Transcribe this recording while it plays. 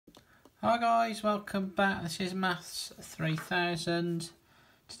Hi guys, welcome back. This is Maths 3000.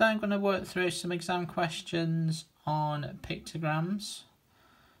 Today I'm going to work through some exam questions on pictograms.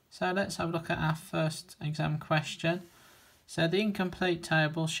 So let's have a look at our first exam question. So the incomplete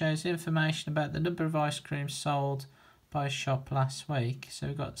table shows information about the number of ice creams sold by a shop last week. So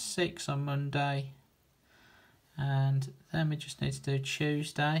we've got 6 on Monday, and then we just need to do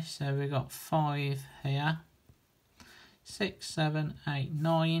Tuesday. So we've got 5 here, 6, 7, 8,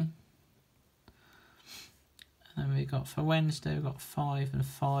 9. And then we've got for Wednesday, we've got 5 and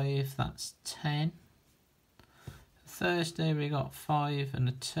 5, that's 10. Thursday, we got 5 and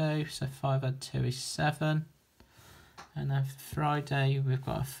a 2, so 5 add 2 is 7. And then for Friday, we've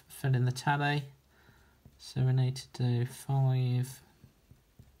got to fill in the tally. So we need to do 5,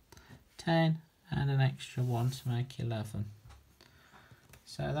 10, and an extra 1 to make 11.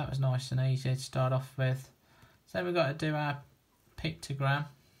 So that was nice and easy to start off with. So we've got to do our pictogram.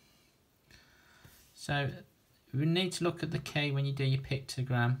 So we need to look at the key when you do your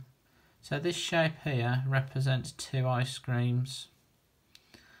pictogram. So this shape here represents 2 ice creams.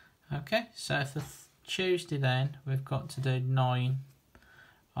 Okay, so for Tuesday then, we've got to do 9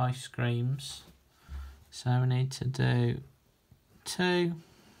 ice creams. So we need to do 2,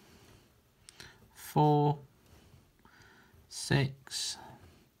 4, 6,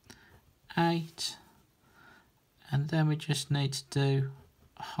 8, and then we just need to do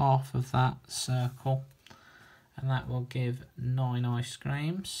half of that circle, and that will give 9 ice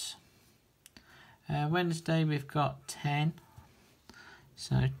creams. Wednesday we've got 10,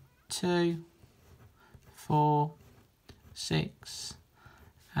 so 2, 4, 6,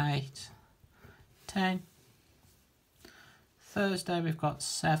 8, 10. Thursday we've got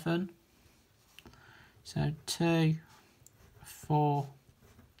 7, so 2, 4,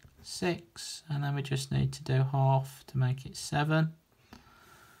 6, and then we just need to do half to make it 7.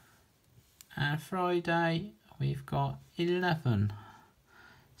 And Friday we've got 11,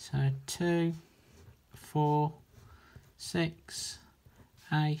 so 2, 4, 6,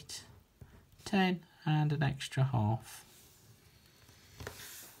 8, 10, and an extra half.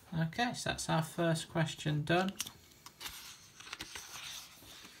 Okay, so that's our first question done.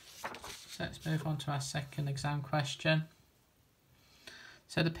 So let's move on to our second exam question.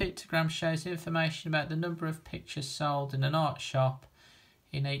 So the pictogram shows information about the number of pictures sold in an art shop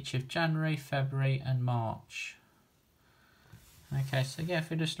in each of January, February and March. Okay, so yeah, if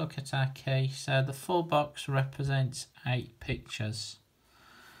we just look at our key, so the full box represents 8 pictures.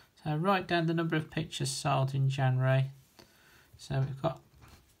 So write down the number of pictures sold in January. So we've got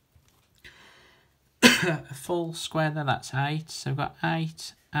a full square there, that's 8. So we've got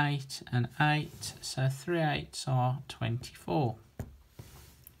 8, 8 and 8. So 3 8s are 24.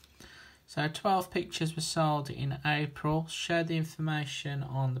 So 12 pictures were sold in April. Show the information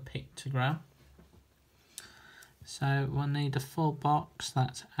on the pictogram. So we'll need a full box,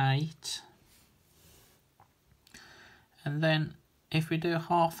 that's 8. And then if we do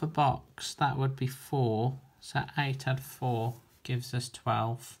half a box, that would be 4. So 8 add 4 gives us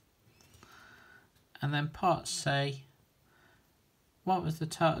 12. And then part C, what was the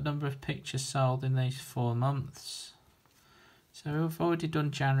total number of pictures sold in these 4 months? So we've already done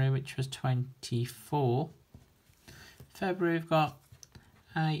January, which was 24. February we've got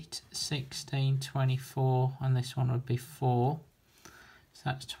 8, 16, 24, and this one would be 4. So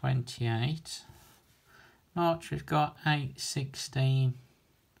that's 28. March we've got 8, 16,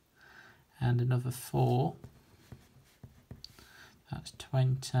 and another 4. That's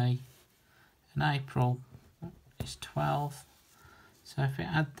 20. And April is 12. So if we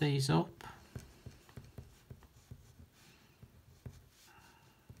add these up,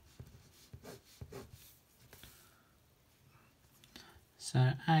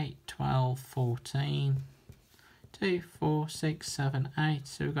 so 8, 12, 14, 2, 4, 6, 7, 8.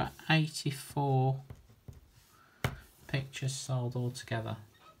 So we've got 84 pictures sold altogether.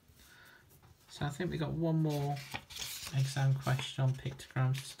 So I think we've got one more exam question on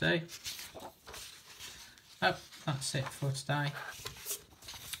pictograms to do. Oh, that's it for today.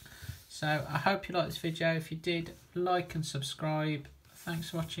 So I hope you liked this video. If you did, like and subscribe. Thanks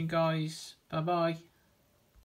for watching, guys. Bye bye.